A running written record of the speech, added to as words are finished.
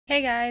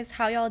Hey guys,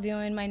 how y'all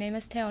doing? My name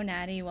is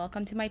Teonati.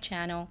 Welcome to my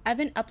channel. I've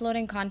been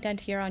uploading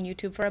content here on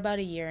YouTube for about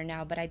a year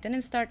now, but I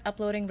didn't start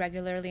uploading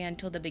regularly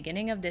until the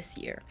beginning of this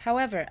year.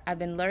 However, I've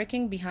been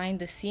lurking behind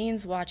the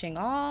scenes watching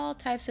all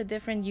types of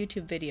different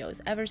YouTube videos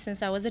ever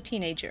since I was a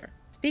teenager.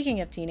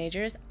 Speaking of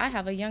teenagers, I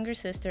have a younger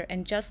sister,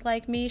 and just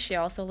like me, she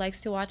also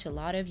likes to watch a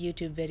lot of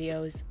YouTube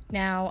videos.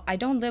 Now, I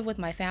don't live with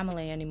my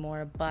family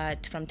anymore,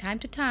 but from time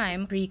to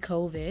time,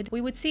 pre-COVID,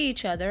 we would see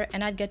each other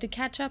and I'd get to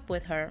catch up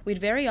with her.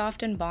 We'd very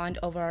often bond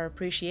over our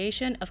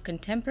appreciation of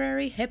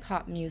contemporary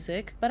hip-hop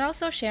music, but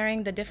also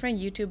sharing the different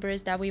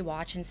YouTubers that we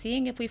watch and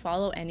seeing if we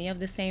follow any of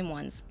the same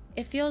ones.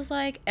 It feels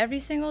like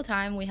every single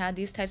time we had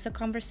these types of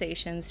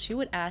conversations, she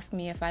would ask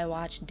me if I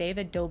watched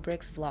David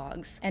Dobrik's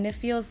vlogs. And it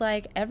feels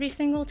like every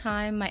single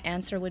time my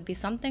answer would be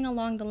something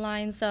along the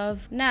lines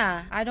of,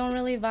 nah, I don't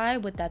really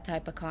vibe with that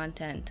type of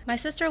content. My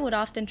sister would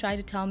often try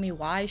to tell me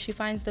why she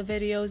finds the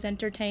videos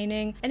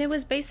entertaining, and it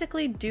was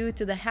basically due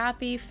to the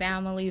happy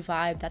family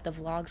vibe that the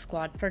Vlog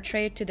Squad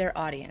portrayed to their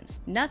audience.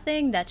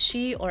 Nothing that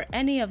she or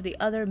any of the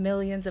other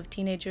millions of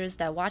teenagers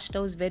that watch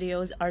those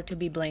videos are to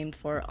be blamed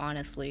for,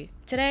 honestly.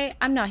 Today,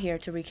 I'm not here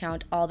to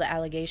recount all the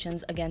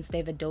allegations against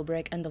David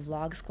Dobrik and the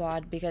Vlog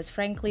Squad because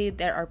frankly,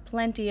 there are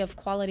plenty of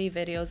quality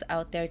videos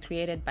out there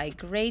created by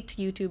great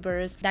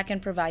YouTubers that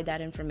can provide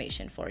that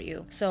information for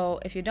you.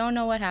 So if you don't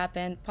know what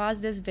happened,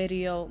 pause this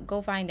video,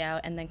 go find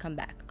out, and then come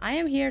back. I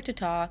am here to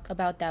talk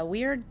about that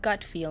weird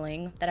gut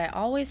feeling that I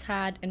always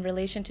had in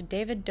relation to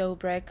David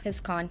Dobrik, his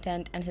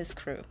content, and his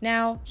crew.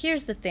 Now,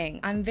 here's the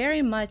thing. I'm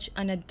very much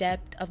an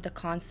adept of the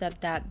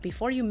concept that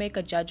before you make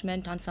a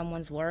judgment on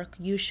someone's work,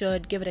 you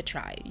should give it a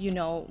try. You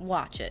know,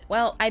 watch it.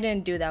 Well, I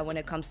didn't do that when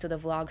it comes to the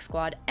Vlog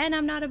Squad, and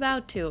I'm not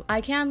about to.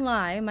 I can't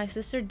lie, my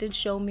sister did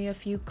show me a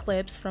few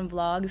clips from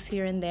vlogs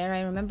here and there.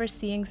 I remember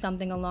seeing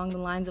something along the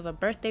lines of a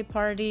birthday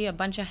party, a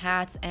bunch of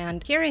hats,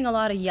 and hearing a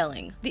lot of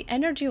yelling. The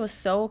energy was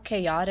so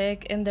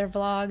chaotic in their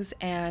vlogs,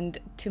 and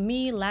to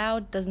me,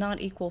 loud does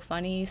not equal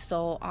funny,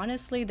 so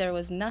honestly, there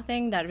was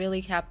nothing that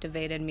really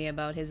captivated me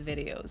about his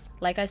videos.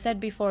 Like I said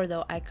before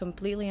though, I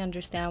completely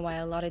understand why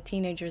a lot of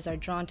teenagers are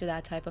drawn to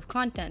that type of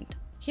content.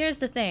 Here's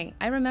the thing,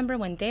 I remember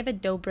when David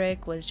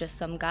Dobrik was just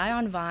some guy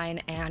on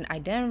Vine and I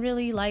didn't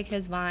really like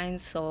his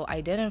Vines, so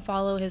I didn't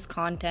follow his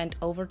content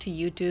over to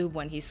YouTube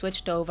when he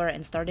switched over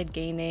and started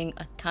gaining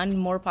a ton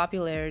more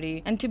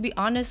popularity. And to be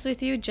honest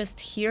with you, just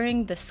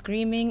hearing the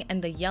screaming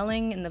and the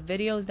yelling in the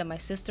videos that my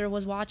sister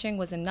was watching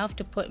was enough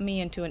to put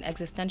me into an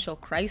existential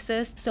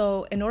crisis.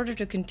 So in order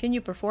to continue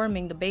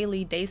performing the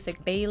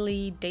basic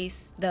daily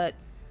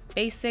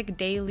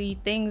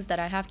things that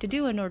I have to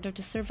do in order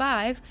to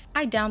survive,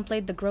 I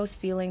downplayed the gross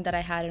feeling that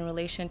I had in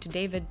relation to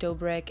David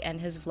Dobrik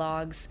and his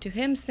vlogs, to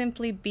him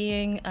simply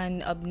being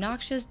an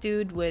obnoxious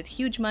dude with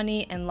huge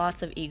money and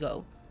lots of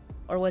ego.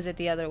 Or was it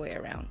the other way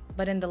around?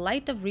 But in the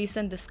light of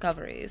recent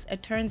discoveries,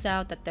 it turns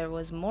out that there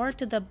was more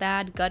to the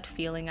bad gut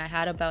feeling I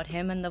had about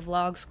him and the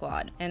Vlog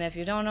Squad. And if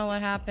you don't know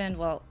what happened,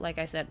 well, like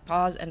I said,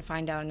 pause and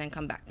find out and then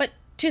come back. But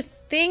to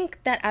think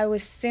that I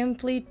was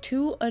simply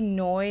too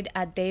annoyed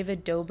at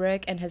David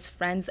Dobrik and his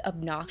friends'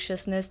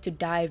 obnoxiousness to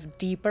dive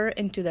deeper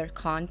into their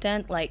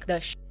content, like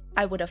the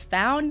I would have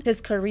found,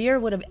 his career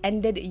would have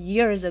ended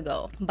years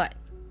ago. But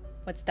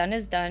what's done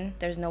is done.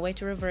 There's no way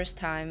to reverse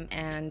time,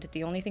 and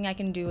the only thing I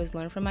can do is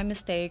learn from my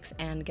mistakes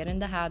and get in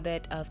the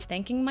habit of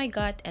thanking my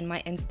gut and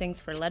my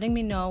instincts for letting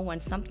me know when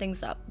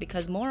something's up,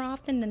 because more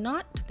often than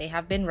not, they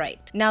have been right.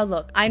 Now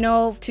look, I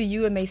know to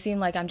you it may seem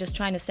like I'm just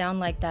trying to sound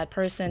like that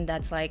person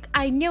that's like,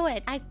 I knew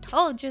it, I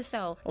told you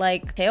so.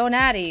 Like,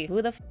 Teonati,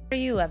 who the f are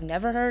you? I've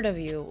never heard of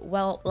you.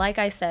 Well, like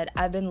I said,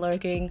 I've been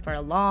lurking for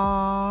a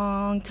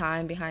long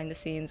time behind the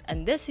scenes,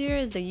 and this year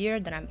is the year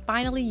that I'm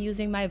finally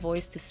using my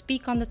voice to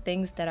speak on the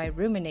things that I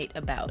ruminate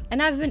about.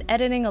 And I've been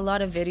editing a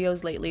lot of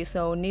videos lately,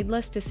 so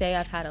needless to say,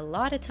 I've had a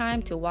lot of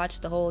time to watch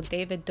the whole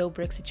David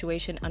Dobrik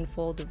situation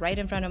unfold right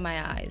in front of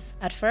my eyes.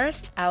 At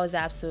first, I was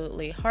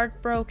absolutely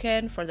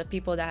heartbroken for the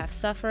people that have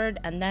suffered,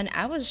 and then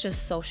I was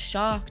just so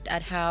shocked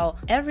at how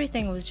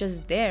everything was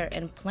just there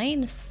in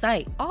plain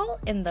sight, all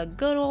in the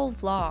good old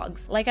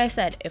vlogs. Like I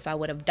said, if I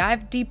would have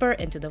dived deeper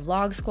into the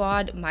Vlog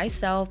Squad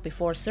myself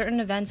before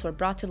certain events were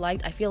brought to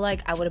light, I feel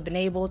like I would have been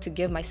able to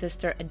give my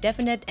sister a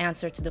definite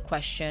answer to the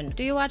question,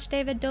 do you watch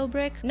David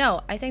Dobrik?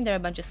 No, I think they're a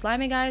bunch of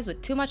slimy guys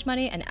with too much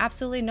money and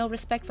absolutely no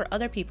respect for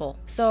other people.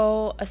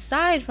 So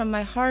aside from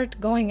my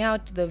heart going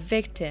out to the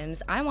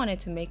victims, I wanted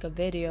to make a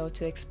video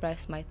to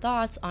express my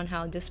thoughts on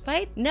how,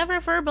 despite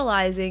never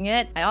verbalizing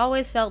it, I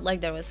always felt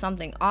like there was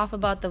something off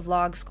about the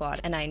Vlog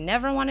Squad, and I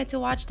never wanted to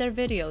watch their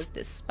videos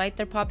despite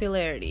their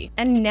popularity.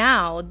 And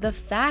now, the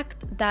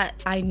fact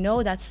that I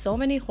know that so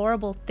many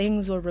horrible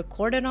things were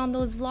recorded on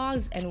those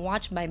vlogs and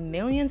watched by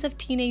millions of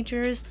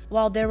teenagers,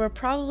 while there were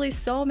probably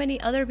so many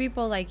other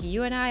people like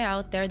you and I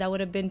out there that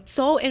would have been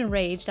so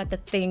enraged at the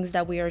things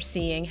that we are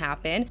seeing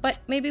happen, but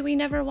maybe we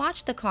never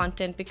watched the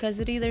content because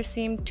it either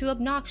seemed too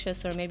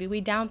obnoxious, or maybe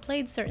we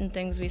downplayed certain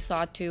things we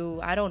saw to,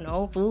 I don't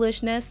know,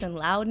 foolishness and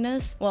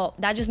loudness. Well,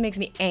 that just makes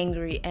me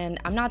angry, and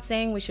I'm not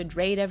saying we should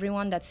rate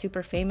everyone that's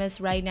super famous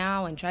right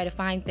now and try to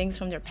find things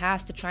from their past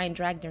has to try and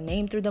drag their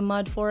name through the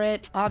mud for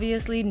it.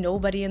 Obviously,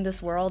 nobody in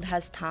this world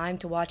has time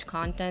to watch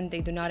content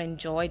they do not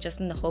enjoy just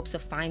in the hopes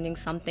of finding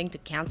something to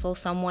cancel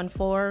someone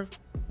for.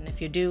 And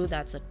if you do,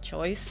 that's a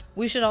choice.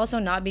 We should also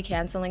not be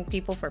canceling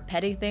people for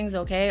petty things,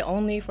 okay?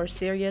 Only for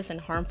serious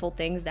and harmful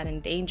things that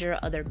endanger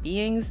other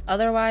beings.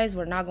 Otherwise,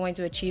 we're not going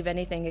to achieve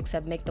anything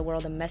except make the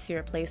world a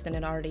messier place than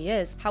it already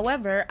is.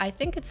 However, I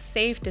think it's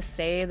safe to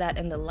say that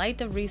in the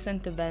light of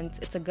recent events,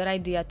 it's a good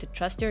idea to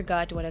trust your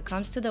gut when it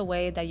comes to the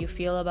way that you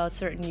feel about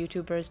certain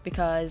YouTubers,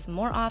 because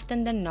more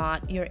often than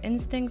not, your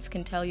instincts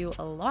can tell you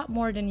a lot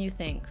more than you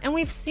think. And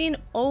we've seen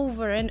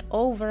over and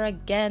over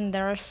again,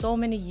 there are so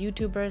many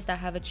YouTubers that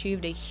have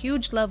achieved a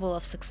huge level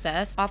of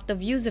success off the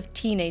views of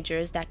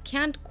teenagers that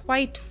can't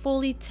quite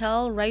fully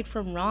tell right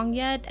from wrong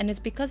yet, and it's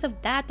because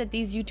of that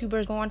these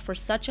YouTubers go on for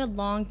such a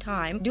long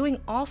time doing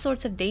all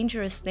sorts of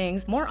dangerous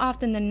things, more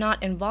often than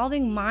not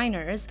involving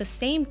minors, the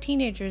same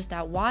teenagers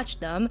that watch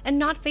them, and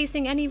not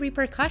facing any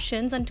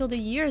repercussions until the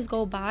years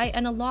go by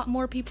and a lot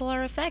more people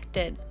are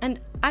affected. And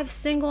I've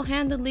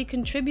single-handedly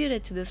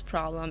contributed to this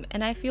problem,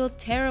 and I feel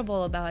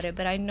terrible about it,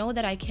 but I know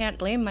that I can't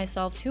blame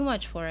myself too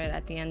much for it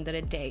at the end of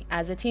the day.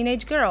 As a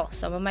teenage girl,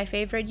 some of my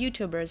favorite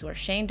YouTubers were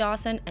Shane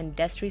Dawson and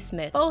Destry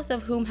Smith, both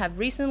of whom have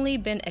recently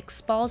been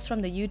expelled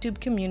from the YouTube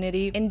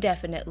community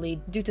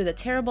indefinitely due to the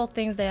terrible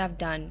things they have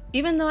done.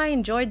 Even though I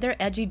enjoyed their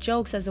edgy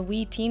jokes as a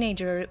wee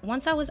teenager,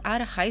 once I was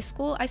out of high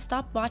school, I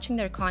stopped watching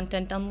their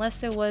content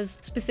unless it was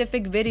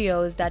specific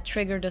videos that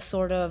triggered a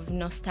sort of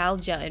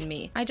nostalgia in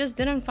me. I just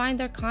didn't find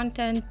their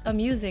content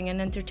amusing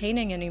and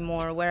entertaining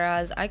anymore,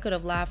 whereas I could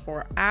have laughed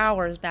for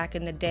hours back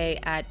in the day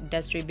at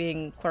Destry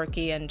being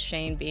quirky and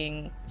Shane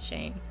being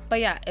Shane. But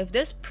yeah, if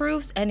this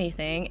proves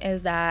anything,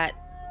 is that,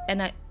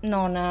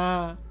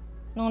 no,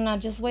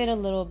 just wait a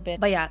little bit.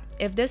 But yeah,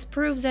 if this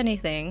proves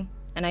anything,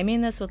 and I mean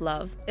this with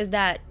love, is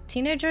that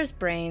teenagers'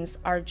 brains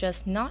are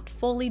just not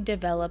fully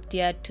developed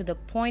yet to the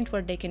point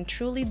where they can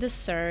truly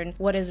discern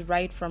what is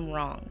right from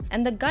wrong.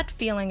 And the gut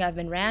feeling I've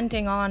been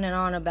ranting on and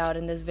on about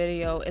in this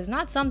video is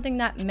not something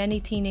that many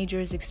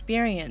teenagers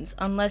experience,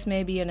 unless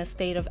maybe in a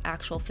state of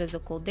actual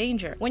physical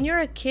danger. When you're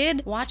a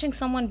kid, watching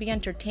someone be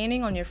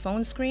entertaining on your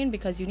phone screen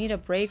because you need a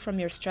break from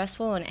your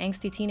stressful and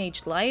angsty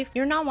teenage life,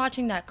 you're not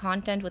watching that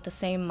content with the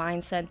same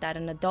mindset that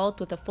an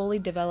adult with a fully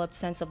developed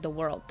sense of the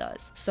world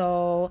does.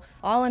 So,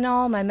 all in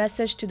all, my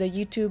message to the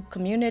YouTube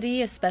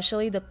community,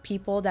 especially the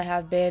people that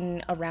have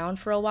been around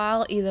for a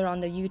while, either on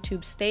the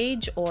YouTube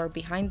stage or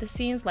behind the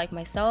scenes like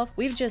myself,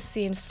 we've just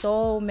seen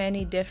so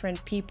many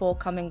different people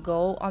come and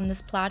go on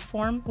this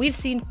platform. We've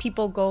seen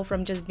people go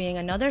from just being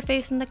another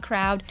face in the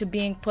crowd to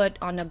being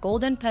put on a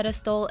golden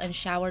pedestal and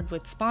showered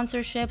with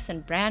sponsorships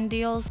and brand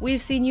deals.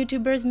 We've seen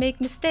YouTubers make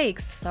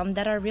mistakes, some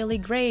that are really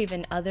grave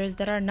and others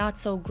that are not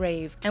so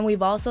grave. And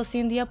we've also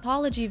seen the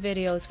apology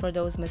videos for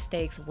those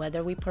mistakes,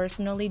 whether we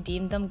personally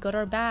deem them good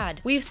or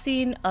bad. We've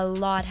seen a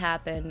lot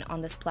happen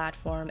on this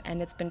platform,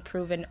 and it's been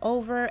proven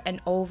over and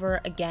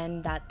over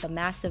again that the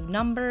massive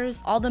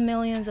numbers, all the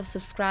millions of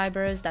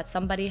subscribers that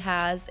somebody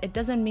has, it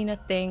doesn't mean a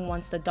thing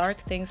once the dark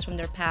things from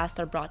their past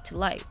are brought to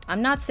light.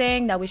 I'm not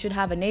saying that we should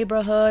have a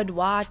neighborhood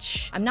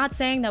watch. I'm not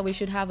saying that we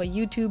should have a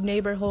YouTube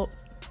neighborhood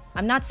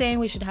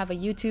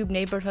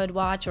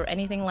watch or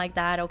anything like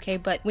that, okay?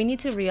 But we need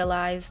to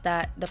realize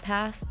that the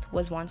past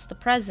was once the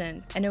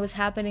present, and it was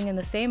happening in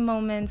the same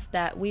moments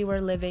that we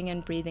were living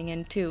and breathing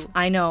in too.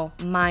 I know,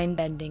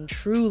 mind-bending,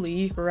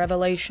 truly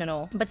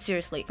revelational. But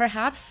seriously,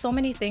 perhaps so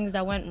many things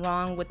that went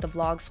wrong with the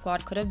vlog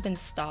squad could have been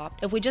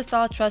stopped if we just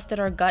all trusted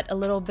our gut a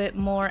little bit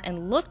more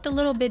and looked a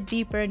little bit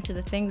deeper into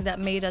the things that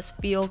made us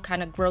feel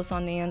kind of gross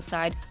on the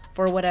inside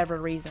for whatever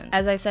reason.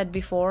 As I said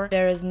before,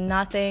 there is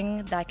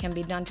nothing that can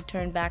be done to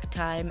turn back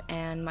time,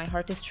 and my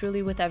heart is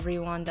truly with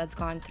everyone that's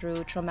gone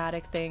through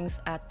traumatic things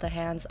at the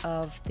hands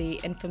of the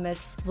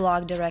infamous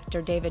vlog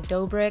director David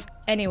Dobrik.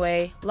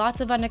 Anyway,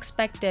 lots of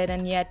unexpected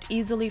and yet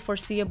easily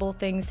foreseeable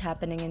things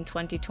happening in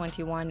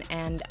 2021,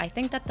 and I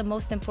think that the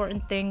most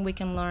important thing we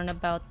can learn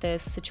about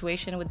this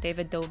situation with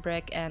David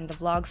Dobrik and the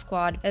vlog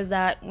squad is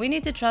that we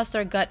need to trust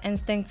our gut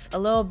instincts a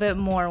little bit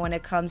more when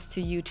it comes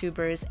to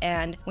YouTubers,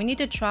 and we need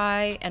to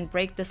try and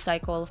break the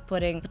cycle of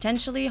putting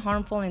potentially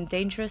harmful and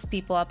dangerous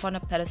people up on a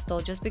pedestal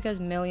just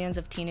because millions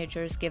of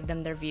teenagers give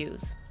them their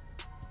views.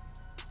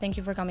 Thank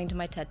you for coming to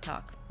my TED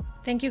Talk.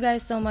 Thank you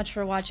guys so much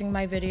for watching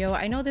my video.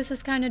 I know this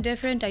is kind of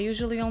different. I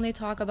usually only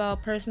talk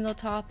about personal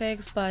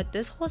topics, but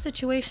this whole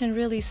situation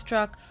really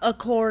struck a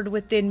chord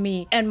within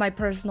me and my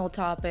personal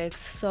topics.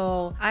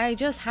 So I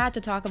just had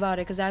to talk about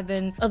it because I've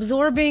been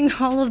absorbing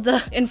all of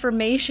the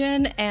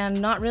information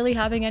and not really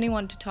having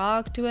anyone to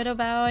talk to it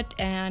about.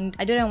 And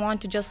I didn't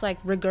want to just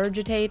like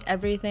regurgitate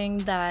everything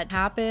that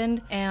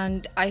happened.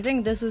 And I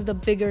think this is the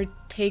bigger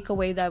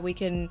takeaway that we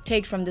can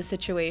take from the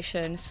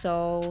situation.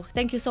 So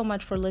thank you so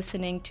much for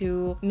listening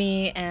to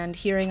me and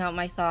hearing out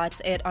my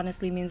thoughts. It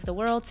honestly means the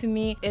world to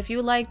me. If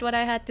you liked what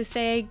I had to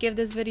say, give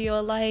this video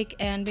a like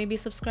and maybe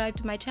subscribe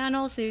to my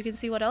channel so you can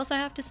see what else I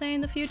have to say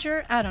in the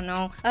future. I don't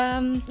know.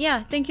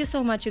 Yeah, thank you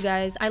so much, you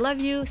guys. I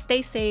love you.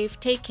 Stay safe.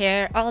 Take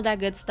care. All that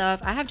good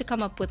stuff. I have to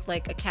come up with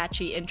like a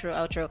catchy intro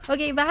outro.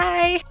 Okay,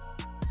 bye.